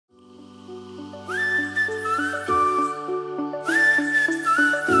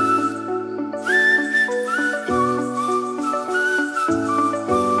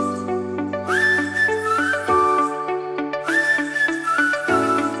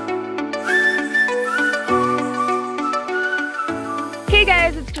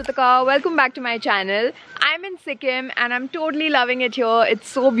Kritika. Welcome back to my channel. I'm in Sikkim and I'm totally loving it here. It's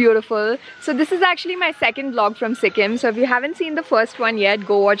so beautiful. So this is actually my second vlog from Sikkim. So if you haven't seen the first one yet,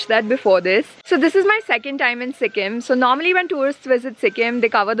 go watch that before this. So this is my second time in Sikkim. So normally when tourists visit Sikkim, they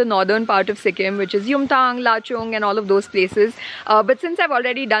cover the northern part of Sikkim, which is Yumthang, Lachung and all of those places. But since I've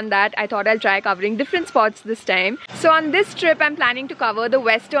already done that, I thought I'll try covering different spots this time. So on this trip, I'm planning to cover the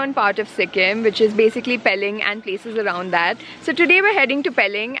western part of Sikkim, which is basically Pelling and places around that. So today we're heading to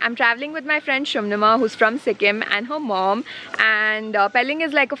Pelling. I'm traveling with my friend Shumnima, who's from Sikkim, and her mom. And Pelling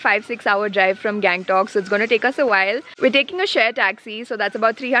is like a 5-6 hour drive from Gangtok, so it's going to take us a while. We're taking a share taxi, so that's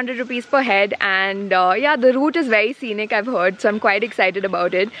about 300 rupees per head. And yeah, the route is very scenic, I've heard, so I'm quite excited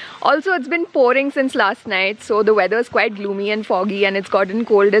about it. Also, it's been pouring since last night, so the weather is quite gloomy and foggy, and it's gotten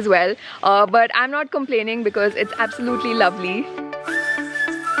cold as well. But I'm not complaining because it's absolutely lovely.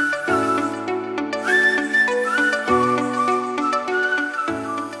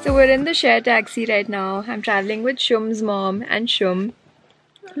 So we're in the share taxi right now. I'm traveling with Shum's mom and Shum.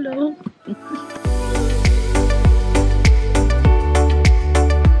 Hello.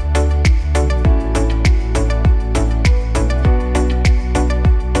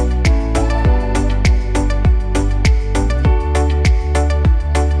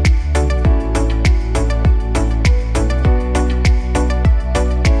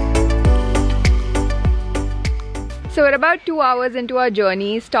 So we're about 2 hours into our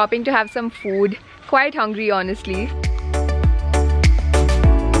journey, stopping to have some food. Quite hungry, honestly.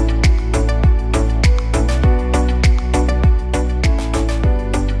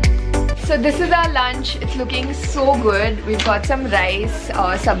 So this is our lunch. It's looking so good. We've got some rice,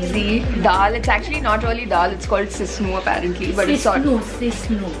 sabzi, dal. It's actually not really dal. It's called sisnu apparently, but it's sort of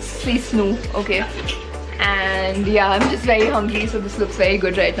sisnu. Okay. And yeah, I'm just very hungry, so this looks very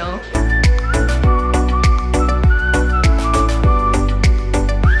good right now.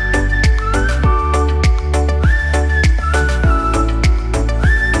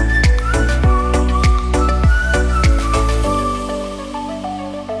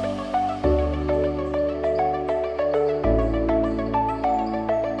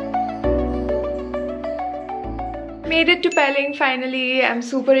 Made it to Pelling finally. I'm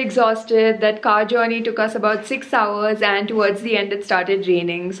super exhausted. That car journey took us about 6 hours and towards the end it started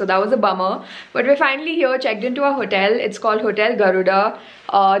raining, so that was a bummer. But we're finally here, checked into our hotel. It's called Hotel Garuda.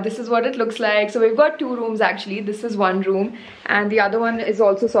 This is what it looks like. So we've got 2 rooms actually. This is one room and the other one is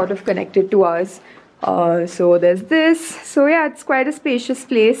also sort of connected to us. So there's this. So yeah, it's quite a spacious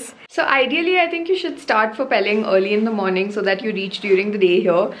place. So ideally, I think you should start for Pelling early in the morning so that you reach during the day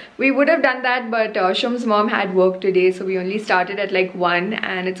here. We would have done that, but Shum's mom had work today, so we only started at like 1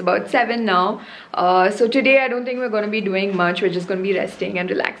 and it's about 7 now. So today I don't think we're going to be doing much. We're just going to be resting and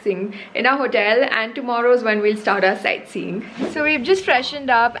relaxing in our hotel, and tomorrow is when we'll start our sightseeing. So we've just freshened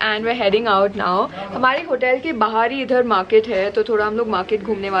up and we're heading out now. हमारे hotel के बाहर ही इधर market है, तो थोड़ा हम लोग market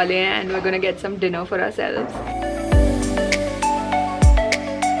घूमने वाले हैं, and we're going to get some dinner for ourselves.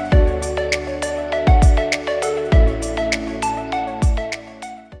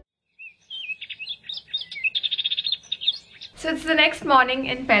 So it's the next morning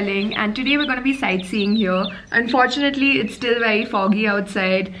in Pelling and today we're going to be sightseeing here. Unfortunately, it's still very foggy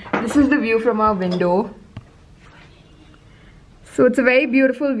outside. This is the view from our window. So it's a very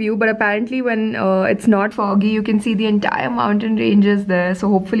beautiful view, but apparently when it's not foggy, you can see the entire mountain ranges there. So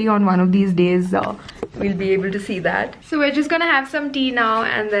hopefully on one of these days, we'll be able to see that. So we're just gonna have some tea now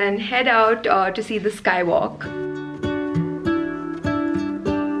and then head out to see the Sky Walk.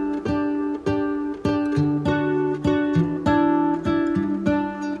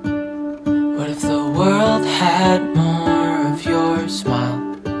 What if the world had more of your smile?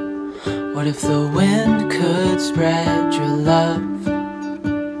 What if the wind could spread your love?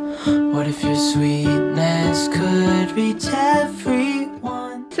 What if your sweetness could reach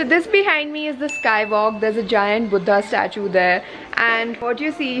everyone? So this behind me is the Sky Walk. There's a giant Buddha statue there, and what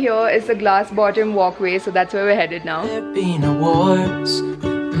you see here is a glass bottom walkway, so that's where we're headed now. There be no wars.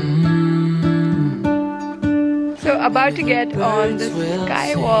 So about to get on the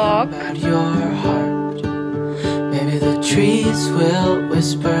Sky Walk. Your heart. Maybe the trees will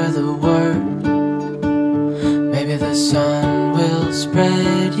whisper the word. Maybe the sun will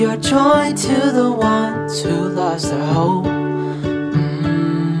spread your joy to the ones who lost their hope.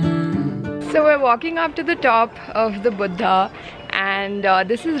 So we're walking up to the top of the Buddha, and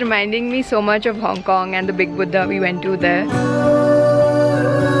this is reminding me so much of Hong Kong and the big Buddha we went to there.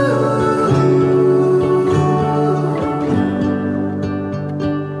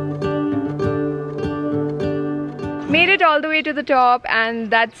 Made it all the way to the top, and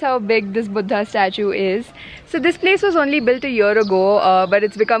that's how big this Buddha statue is. So this place was only built a year ago, but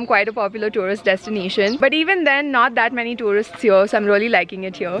it's become quite a popular tourist destination. But even then, not that many tourists here, so I'm really liking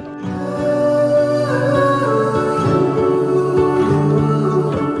it here.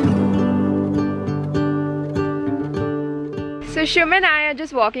 So Shum and I are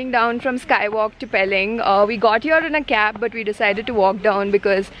just walking down from Sky Walk to Pelling. We got here in a cab, but we decided to walk down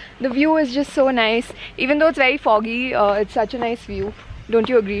because the view is just so nice. Even though it's very foggy, it's such a nice view. Don't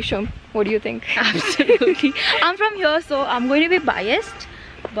you agree, Shum? What do you think? Absolutely. I'm from here, so I'm going to be biased.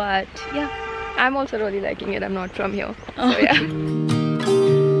 But yeah. I'm also really liking it. I'm not from here. So yeah.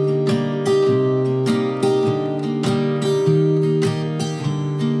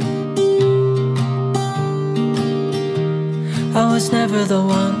 I was never the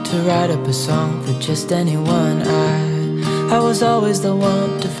one to write up a song for just anyone. I was always the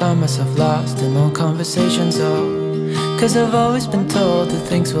one to find myself lost in old conversations. Cause I've always been told that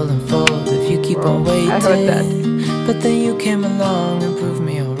things will unfold if you keep on waiting. I heard that. But then you came along and proved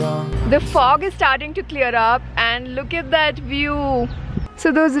me all wrong. The fog is starting to clear up, and look at that view.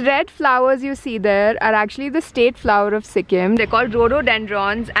 So those red flowers you see there are actually the state flower of Sikkim. They're called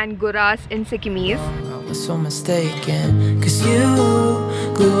rhododendrons and guras in Sikkimese. I was so mistaken, cause you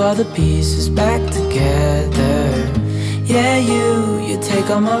glue all the pieces back together. Yeah, you take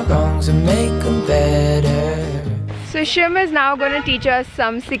all my wrongs and make them better. So Shum is now going to teach us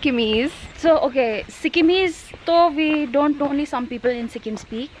some Sikkimese. So okay, Sikkimese, though we don't only some people in Sikkim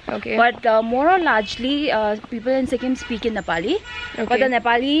speak. Okay. But more or largely people in Sikkim speak in Nepali. Okay. But the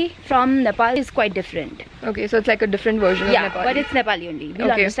Nepali from Nepal is quite different. Okay, so it's like a different version of Nepali. But it's Nepali only.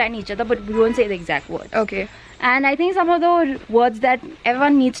 We'll Okay. understand each other, but we won't say the exact words. Okay. And I think some of the words that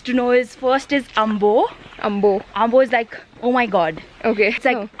everyone needs to know is, first is Ambo. Ambo. Ambo is like, oh my god. Okay. It's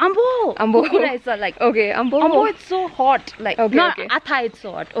like, Ambo. Ambo. It's like, Okay, Ambo. Ambo, it's so hot. Like, Okay, not okay. Atha, it's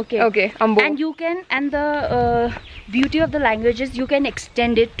so hot. Okay. Okay, Ambo. And you can, and the beauty of the language is you can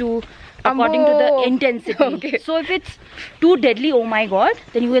extend it to according to the Ambo. intensity. Okay. So if it's too deadly, oh my god,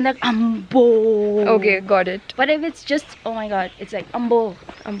 then you can like Ambo. Okay, got it. But if it's just, oh my god, it's like Ambo.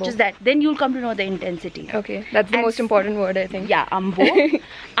 Ambo. Just that. Then you'll come to know the intensity. Okay, that's the And most important word, I think. Yeah, Ambo.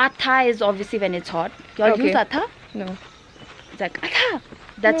 Atha is obviously when it's hot. You all Okay. use Atha? No. It's like Atha.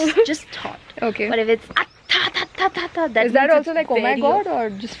 That's just hot. Okay. But if it's Atha, that Is that means also it's like, oh my very god, hot. or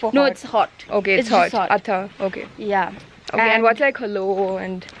just for No, hot? it's hot. Okay, it's just hot. Atha. Okay. Yeah. Okay, and what's like hello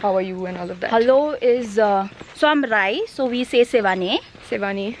and how are you and all of that? Hello is, so I'm Rai, so we say Sevane.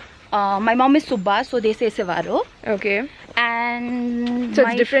 Sevani. My mom is Subba, so they say Sevaro. Okay. And So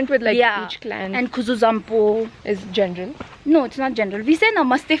it's different with like yeah. each clan. And Kuzuzampo. Is general. No, it's not general. We say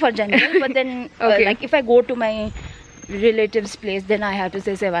Namaste for general, but then Okay. like if I go to my relative's place, then I have to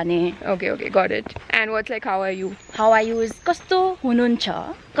say Sevane. Okay, got it. And what's like how are you? How are you is Kasto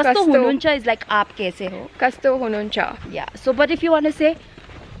Hununcha. Kasto Kasto. Hununcha is like aap kaise ho. Kasto Hununcha. Yeah. So but if you want to say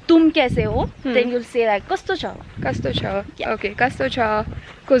tum kaise ho, then you'll say like Kasto cha. Kasto cha. Yeah. Okay, Kasto cha.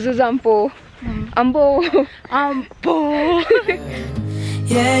 Kuzuzampo. Ambo. Ambo.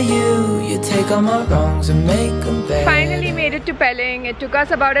 Yeah, you take all my wrongs and make them better. Finally made it to Pelling. It took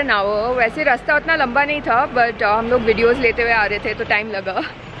us about an hour. वैसे रास्ता उतना लंबा नहीं था, but हम लोग videos लेते हुए आ रहे थे तो time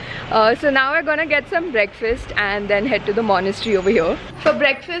लगा. So now we're gonna get some breakfast and then head to the monastery over here. For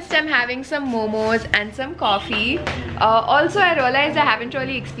breakfast, I'm having some momos and some coffee. Also, I realized I haven't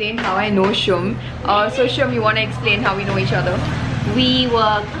really explained how I know Shum. So Shum, you wanna explain how we know each other? We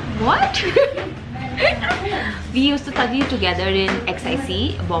were what? We used to study together in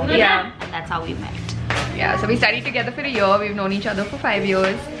XIC, Bombay, Yeah. and that's how we met. Yeah, so we studied together for a year. We've known each other for 5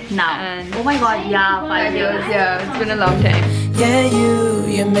 years. Now, And oh my god, yeah, 5 years. Yeah, it's been a long time. Yeah,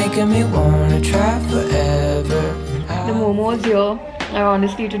 you're making me wanna try forever. The momos here are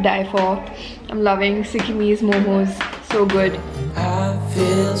honestly to die for. I'm loving Sikkimese momos. So good. I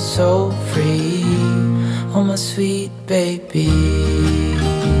feel so free, oh my sweet baby.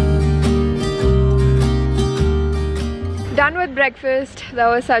 Done with breakfast. That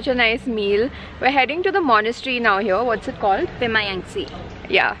was such a nice meal. We're heading to the monastery now here. What's it called? Pemayengtse.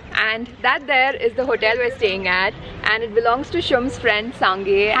 Yeah, and that there is the hotel we're staying at, and it belongs to Shum's friend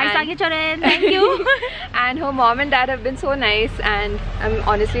Sange. Hi, and Sange Choren. Thank you. and her mom and dad have been so nice, and I'm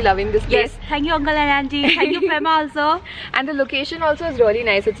honestly loving this place. Yes, thank you, uncle and auntie. Thank you, Pema also. And the location also is really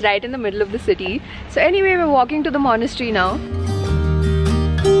nice. It's right in the middle of the city. So anyway, we're walking to the monastery now.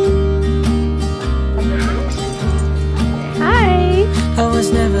 Hi! I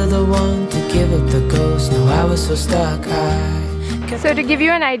was never the one to give up the ghost. No, I was so stuck. So to give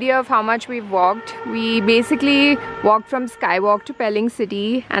you an idea of how much we've walked, we basically walk from Sky Walk to Pelling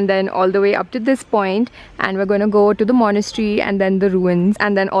city and then all the way up to this point, and we're going to go to the monastery and then the ruins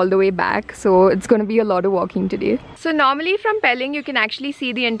and then all the way back. So it's going to be a lot of walking today. So normally from Pelling you can actually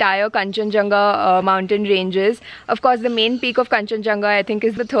see the entire Kanchenjunga mountain ranges. Of course the main peak of Kanchenjunga I think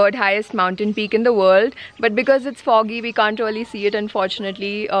is the 3rd highest mountain peak in the world, but because it's foggy we can't really see it,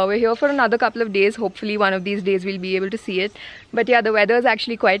 unfortunately. We're here for another couple of days. Hopefully one of these days we'll be able to see it. But yeah, the weather is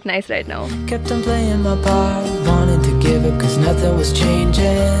actually quite nice right now. Kept on playing my part, wanted to give up cause nothing was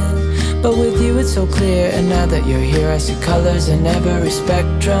changing. But with you it's so clear, and now that you're here I see colors in every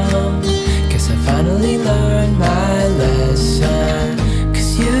spectrum. Guess I finally learned my lesson.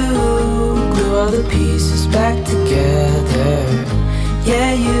 Cause you glue all the pieces back together.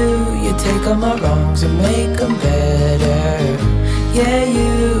 Yeah, you take all my wrongs and make them better. Yeah,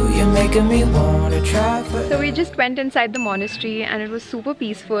 you're making me wanna try forever. So we just went inside the monastery and it was super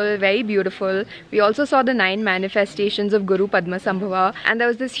peaceful, very beautiful. We also saw the 9 manifestations of Guru Padmasambhava, and there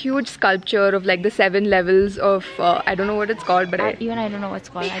was this huge sculpture of like the 7 levels of, I don't know what it's called, but Even I don't know what's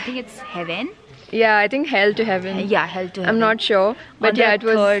called. I think it's heaven. yeah, I think hell to heaven. Yeah, hell to heaven. I'm not sure, but On yeah, the it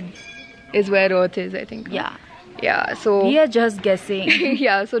was third. is where earth is, I think. Yeah. Yeah, so We are just guessing.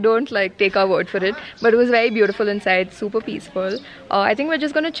 yeah, so don't like take our word for it, but it was very beautiful inside, super peaceful. I think we're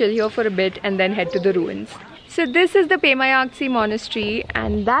just gonna chill here for a bit and then head to the ruins. So this is the Pemayengtse monastery,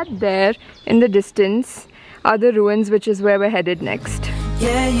 and that there in the distance are the ruins, which is where we're headed next.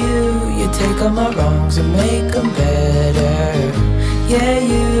 Yeah, you take all my wrongs and make them better. Yeah,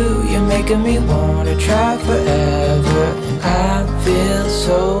 you're making me wanna try forever. And I feel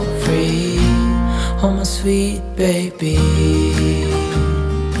so free, oh my sweet baby.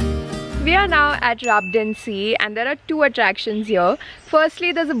 We are now at Rabdentse and there are 2 attractions here.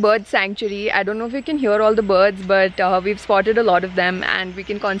 Firstly, there's a bird sanctuary. I don't know if you can hear all the birds, but we've spotted a lot of them and we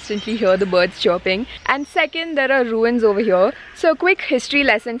can constantly hear the birds chirping. And second, there are ruins over here. So a quick history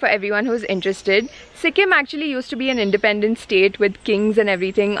lesson for everyone who's interested. Sikkim actually used to be an independent state with kings and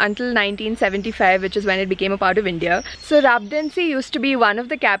everything until 1975, which is when it became a part of India. So Rabdentse used to be one of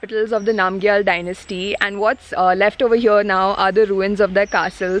the capitals of the Namgyal dynasty, and what's left over here now are the ruins of their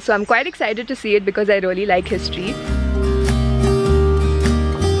castle. So I'm quite excited to see it because I really like history.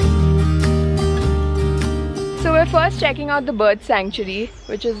 So we're first checking out the bird sanctuary,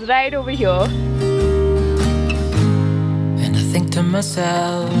 which is right over here. And I think to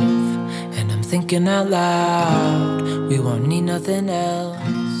myself, and I'm thinking out loud, we won't need nothing else.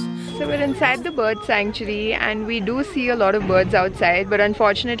 So we're inside the bird sanctuary and we do see a lot of birds outside, but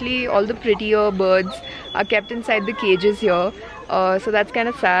unfortunately all the prettier birds are kept inside the cages here. So that's kind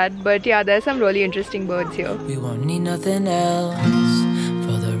of sad, but yeah, there's some really interesting birds here. We won't need nothing else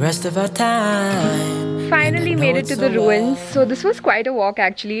for the rest of our time. Finally made it to the ruins. So this was quite a walk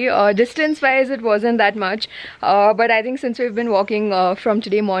actually. Distance wise it wasn't that much, but I think since we've been walking from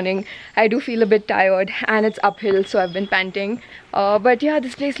today morning, I do feel a bit tired and it's uphill, so I've been panting. But yeah,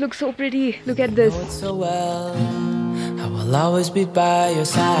 this place looks so pretty. Look at this. Know it so well, I will always be by your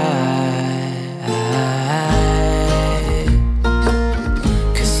side.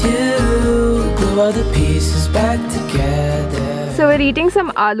 'Cause you glue all the pieces back together. So we're eating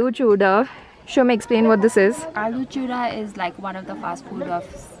some aloo chuda. Shum, explain what this is. Aloo chura is like one of the fast food of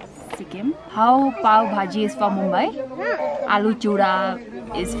Sikkim. How pav bhaji is for Mumbai, aloo chura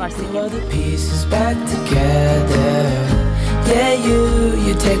is for Glue all Sikkim. the pieces back together. Yeah,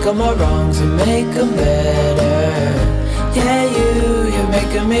 you take all my wrongs and make them better. Yeah, you're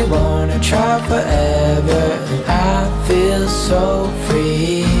making me wanna try forever. And I feel so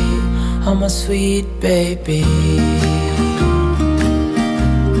free, oh my sweet baby.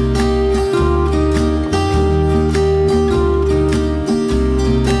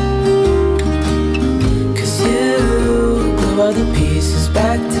 All the pieces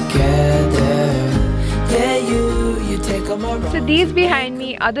back together. Yeah, you take all my wrongs. So these behind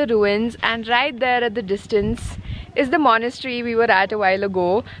me are the ruins, and right there at the distance is the monastery we were at a while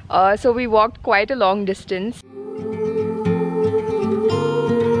ago. So we walked quite a long distance.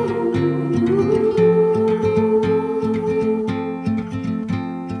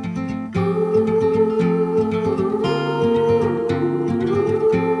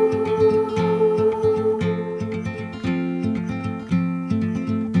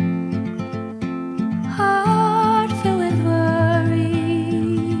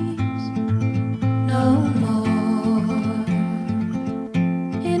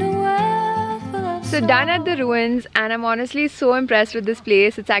 So done at the ruins, and I'm honestly so impressed with this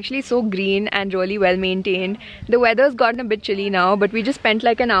place. It's actually so green and really well maintained. The weather's gotten a bit chilly now, but we just spent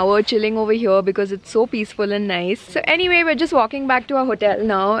like an hour chilling over here because it's so peaceful and nice. So anyway, we're just walking back to our hotel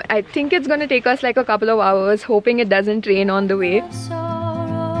now. I think it's gonna take us like a couple of hours, hoping it doesn't rain on the way.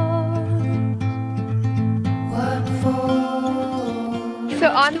 So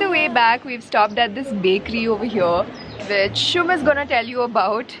on the way back, we've stopped at this bakery over here, which Shum is gonna tell you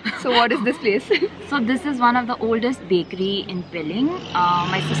about. So what is this place? So this is one of the oldest bakery in Pelling.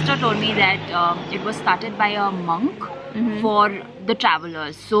 My sister told me that it was started by a monk for the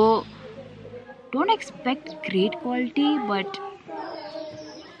travelers. So don't expect great quality, but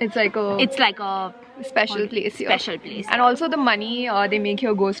It's like a special place here. Special place. And also the money they make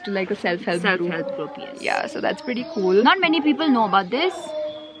here goes to like a self-help Self-help group, yes. Yeah, so that's pretty cool. Not many people know about this.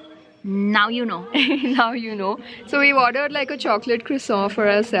 Now you know. Now you know. So we've ordered like a chocolate croissant for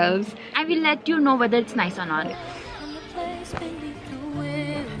ourselves. I will let you know whether it's nice or not.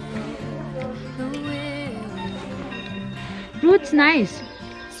 Fruit's nice.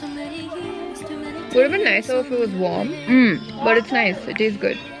 Would have been nicer if it was warm, but it's nice. It tastes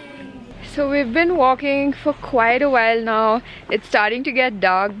good. So we've been walking for quite a while now. It's starting to get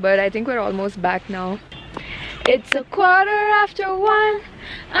dark, but I think we're almost back now. It's 1:15.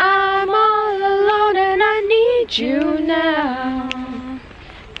 I'm all alone and I need you now.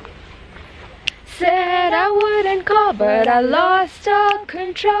 Said I wouldn't call, but I lost all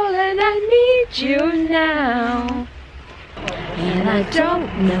control and I need you now. And I don't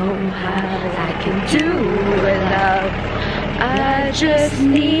know how I can do without. I just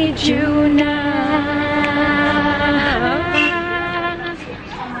need you now.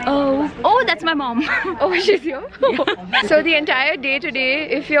 Oh, that's my mom. Oh, she's here? Yeah. So the entire day today,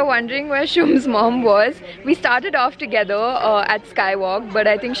 if you're wondering where Shum's mom was, we started off together at Sky Walk, but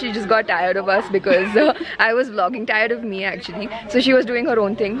I think she just got tired of us because I was vlogging, tired of me actually. So she was doing her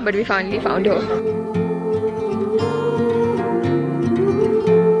own thing, but we finally found her.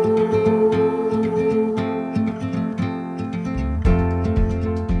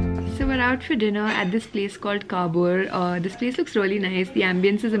 Out for dinner at this place called Kabur. This place looks really nice. The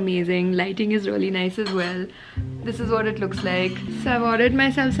ambience is amazing. Lighting is really nice as well. This is what it looks like. So I've ordered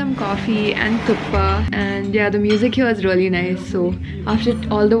myself some coffee and tuppa, and yeah, the music here is really nice. So after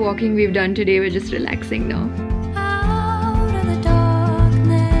all the walking we've done today, we're just relaxing now.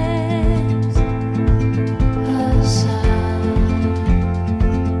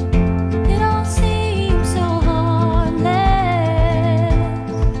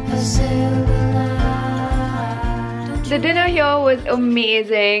 The dinner here was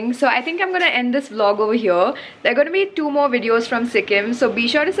amazing. So I think I'm gonna end this vlog over here. There are gonna be 2 more videos from Sikkim, so be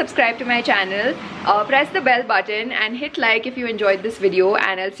sure to subscribe to my channel, press the bell button and hit like if you enjoyed this video,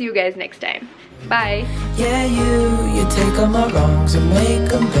 and I'll see you guys next time. Bye. Yeah, you take all my wrongs and make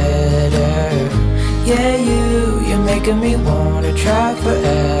them better. Yeah, you're making me wanna try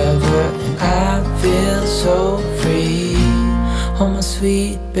forever, and I feel so free. Oh my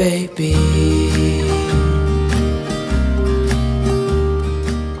sweet baby.